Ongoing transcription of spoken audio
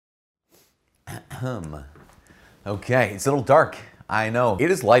Okay, it's a little dark. I know. It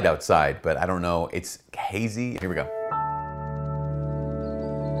is light outside, but I don't know. It's hazy. Here we go.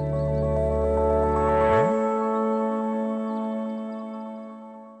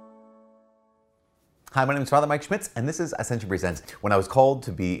 Hi, my name is Father Mike Schmitz, and this is Ascension Presents. When I was called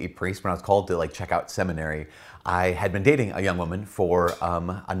to be a priest, when I was called to check out seminary, I had been dating a young woman for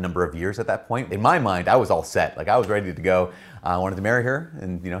a number of years at that point. In my mind, I was all set. I was ready to go. I wanted to marry her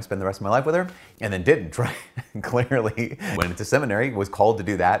and spend the rest of my life with her, and then didn't. Right? Clearly went into seminary, was called to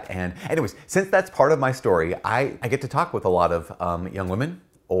do that. And anyways, since that's part of my story, I get to talk with a lot of young women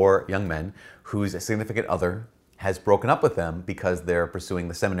or young men whose significant other has broken up with them because they're pursuing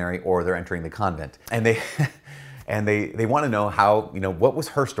the seminary or they're entering the convent. And they they want to know how, what was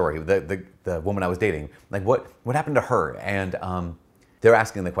her story, the woman I was dating, what happened to her? And they're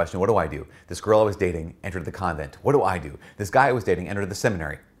asking the question, what do I do? This girl I was dating entered the convent. What do I do? This guy I was dating entered the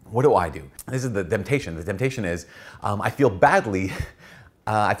seminary. What do I do? This is the temptation. The temptation is, I feel badly.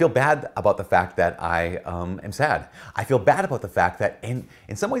 I feel bad about the fact that I am sad. I feel bad about the fact that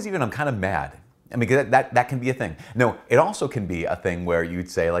in some ways even I'm kind of mad. I mean, that can be a thing. No, it also can be a thing where you'd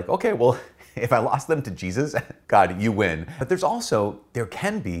say okay, well, if I lost them to Jesus, God, you win. But there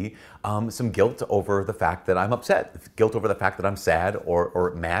can be some guilt over the fact that I'm upset, guilt over the fact that I'm sad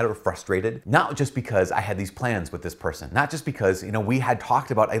or mad or frustrated, not just because I had these plans with this person, not just because, we had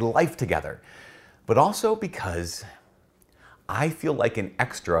talked about a life together, but also because I feel like an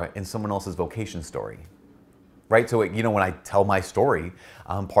extra in someone else's vocation story. Right? So, when I tell my story,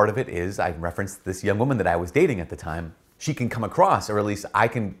 part of it is I referenced this young woman that I was dating at the time. She can come across, or at least I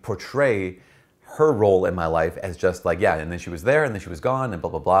can portray her role in my life as just and then she was there and then she was gone and blah,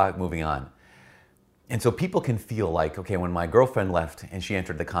 blah, blah, moving on. And so people can feel okay, when my girlfriend left and she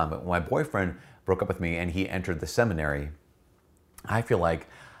entered the convent, when my boyfriend broke up with me and he entered the seminary, I feel like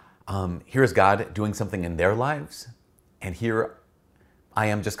here's God doing something in their lives, and here I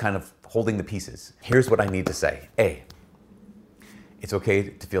am just kind of holding the pieces. Here's what I need to say. A, it's okay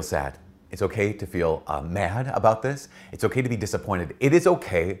to feel sad. It's okay to feel mad about this. It's okay to be disappointed. It is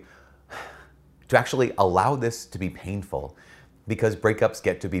okay to actually allow this to be painful, because breakups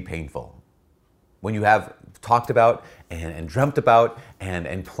get to be painful. When you have talked about and dreamt about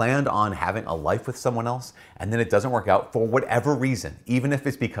and planned on having a life with someone else, and then it doesn't work out for whatever reason, even if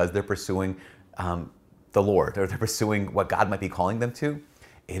it's because they're pursuing the Lord, or they're pursuing what God might be calling them to,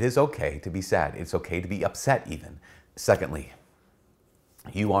 it is okay to be sad. It's okay to be upset even. Secondly,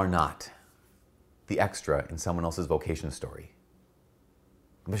 you are not the extra in someone else's vocation story.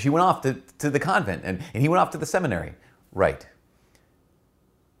 But she went off to the convent and he went off to the seminary. Right.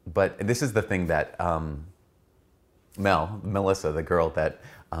 But this is the thing that Melissa, the girl that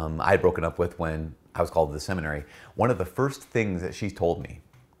I had broken up with when I was called to the seminary, one of the first things that she told me,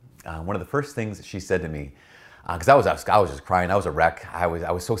 one of the first things that she said to me, because I was just crying, I was a wreck, I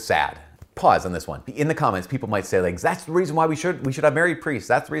was so sad. Pause on this one. In the comments, people might say that's the reason why we should have married priests.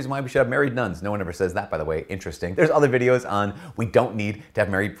 That's the reason why we should have married nuns. No one ever says that, by the way. Interesting. There's other videos on we don't need to have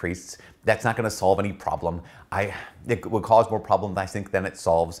married priests. That's not going to solve any problem. It would cause more problems, I think, than it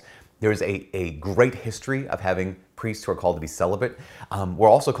solves. There's a great history of having priests who are called to be celibate. We're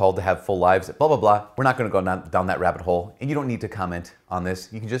also called to have full lives, blah, blah, blah. We're not going to go down that rabbit hole, and you don't need to comment on this.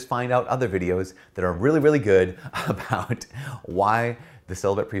 You can just find out other videos that are really, really good about why the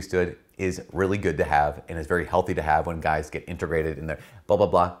celibate priesthood is really good to have and is very healthy to have when guys get integrated in there, blah, blah,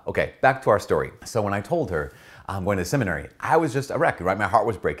 blah. Okay, back to our story. So when I told her I'm going to seminary, I was just a wreck, right? My heart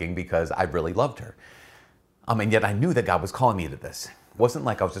was breaking because I really loved her. And yet I knew that God was calling me to this. It wasn't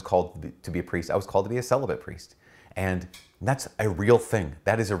like I was just called to be a priest. I was called to be a celibate priest. And that's a real thing.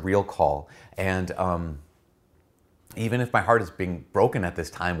 That is a real call. And even if my heart is being broken at this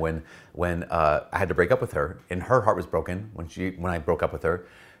time when I had to break up with her, and her heart was broken when I broke up with her,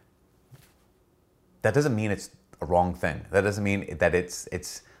 that doesn't mean it's a wrong thing. That doesn't mean that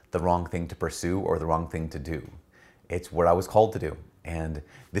it's the wrong thing to pursue or the wrong thing to do. It's what I was called to do. And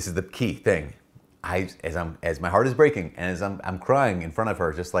this is the key thing. As my heart is breaking and as I'm crying in front of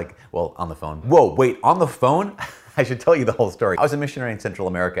her, just on the phone. Whoa, wait, on the phone? I should tell you the whole story. I was a missionary in Central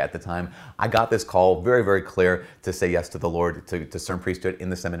America at the time. I got this call, very, very clear, to say yes to the Lord, to serve priesthood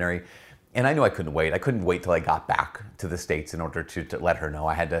in the seminary. And I knew I couldn't wait. I couldn't wait till I got back to the States in order to let her know.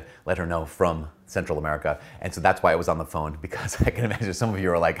 I had to let her know from Central America. And so that's why it was on the phone, because I can imagine some of you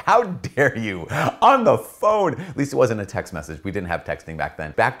are like, how dare you? On the phone! At least it wasn't a text message. We didn't have texting back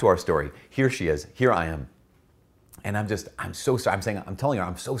then. Back to our story. Here she is. Here I am. And I'm so sorry. I'm telling her,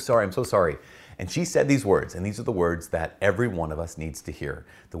 I'm so sorry. I'm so sorry. And she said these words, and these are the words that every one of us needs to hear.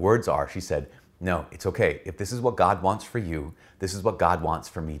 The words are, she said, no, it's okay. If this is what God wants for you, this is what God wants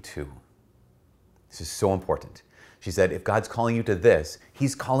for me too. This is so important. She said, if God's calling you to this,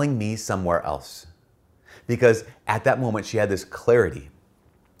 he's calling me somewhere else. Because at that moment, she had this clarity.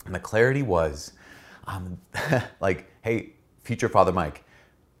 And the clarity was like, hey, future Father Mike,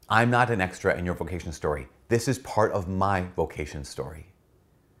 I'm not an extra in your vocation story. This is part of my vocation story.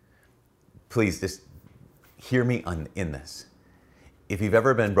 Please just hear me in this. If you've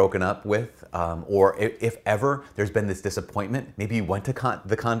ever been broken up with, or if ever there's been this disappointment, maybe you went to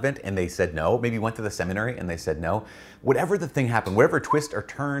the convent and they said no, maybe you went to the seminary and they said no, whatever the thing happened, whatever twist or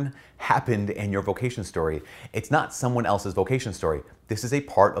turn happened in your vocation story, it's not someone else's vocation story. This is a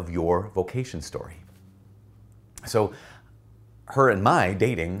part of your vocation story. So her and my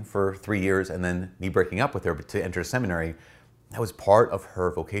dating for 3 years and then me breaking up with her to enter seminary, that was part of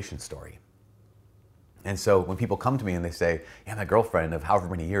her vocation story. And so when people come to me and they say, yeah, my girlfriend of however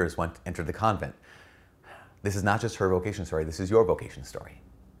many years entered the convent, this is not just her vocation story, this is your vocation story.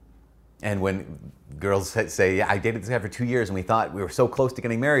 And when girls say, yeah, I dated this guy for 2 years and we thought we were so close to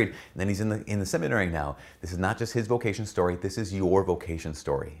getting married, and then he's in the seminary now, this is not just his vocation story, this is your vocation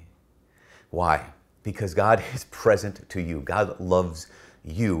story. Why? Because God is present to you. God loves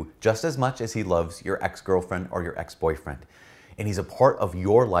you just as much as he loves your ex-girlfriend or your ex-boyfriend. And he's a part of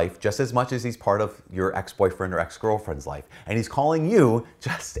your life just as much as he's part of your ex-boyfriend or ex-girlfriend's life. And he's calling you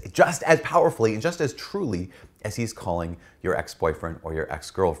just as powerfully and just as truly as he's calling your ex-boyfriend or your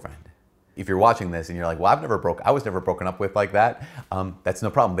ex-girlfriend. If you're watching this and you're like, well, I was never broken up with like that, that's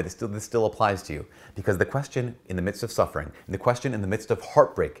no problem, but this still applies to you. Because the question in the midst of suffering, and the question in the midst of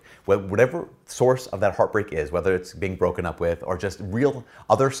heartbreak, whatever source of that heartbreak is, whether it's being broken up with or just real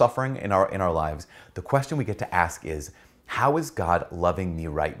other suffering in our lives, the question we get to ask is, how is God loving me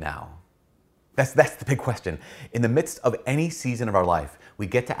right now? That's the big question. In the midst of any season of our life, we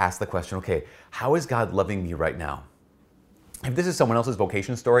get to ask the question, okay, how is God loving me right now? If this is someone else's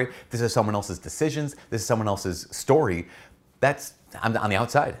vocation story, this is someone else's decisions, this is someone else's story, I'm on the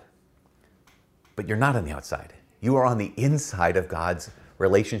outside. But you're not on the outside. You are on the inside of God's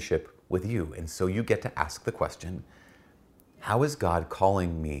relationship with you. And so you get to ask the question, how is God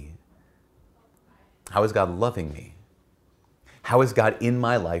calling me? How is God loving me? How is God in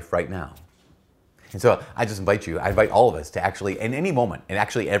my life right now? And so I invite all of us to actually, in any moment, and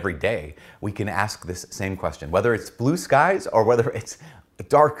actually every day, we can ask this same question, whether it's blue skies or whether it's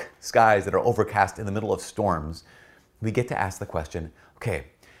dark skies that are overcast in the middle of storms, we get to ask the question, okay,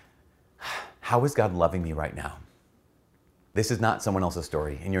 how is God loving me right now? This is not someone else's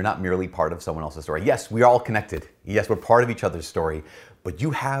story, and you're not merely part of someone else's story. Yes, we are all connected. Yes, we're part of each other's story, but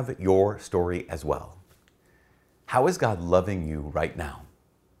you have your story as well. How is God loving you right now?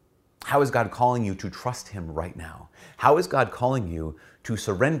 How is God calling you to trust him right now? How is God calling you to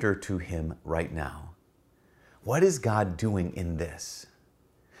surrender to him right now? What is God doing in this?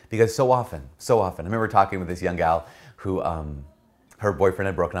 Because so often, I remember talking with this young gal who, her boyfriend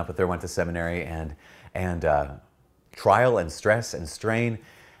had broken up with her, went to seminary, and trial and stress and strain,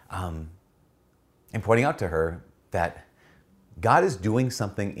 and pointing out to her that God is doing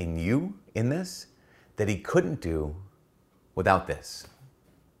something in you in this that he couldn't do without this.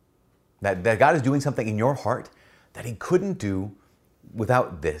 That God is doing something in your heart that he couldn't do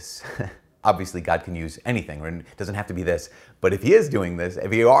without this. Obviously, God can use anything, and it doesn't have to be this. But if he is doing this,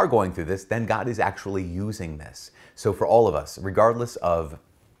 if you are going through this, then God is actually using this. So for all of us, regardless of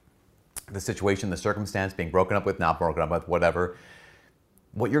the situation, the circumstance, being broken up with, not broken up with, whatever,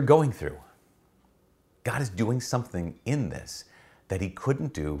 what you're going through, God is doing something in this that he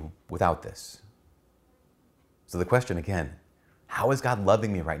couldn't do without this. So the question again, how is God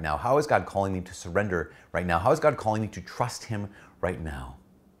loving me right now? How is God calling me to surrender right now? How is God calling me to trust him right now?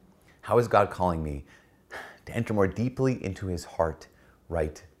 How is God calling me to enter more deeply into his heart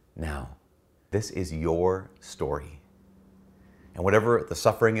right now? This is your story. And whatever the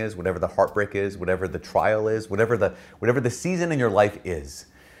suffering is, whatever the heartbreak is, whatever the trial is, whatever the season in your life is,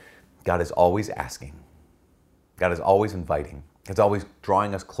 God is always asking. God is always inviting. God's always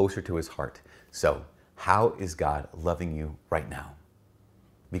drawing us closer to his heart. So, how is God loving you right now?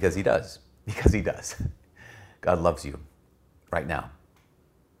 Because he does. Because he does. God loves you right now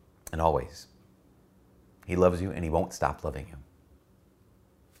and always. He loves you and he won't stop loving you.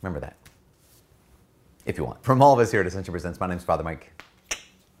 Remember that. If you want. From all of us here at Ascension Presents, my name is Father Mike.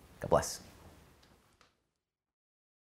 God bless.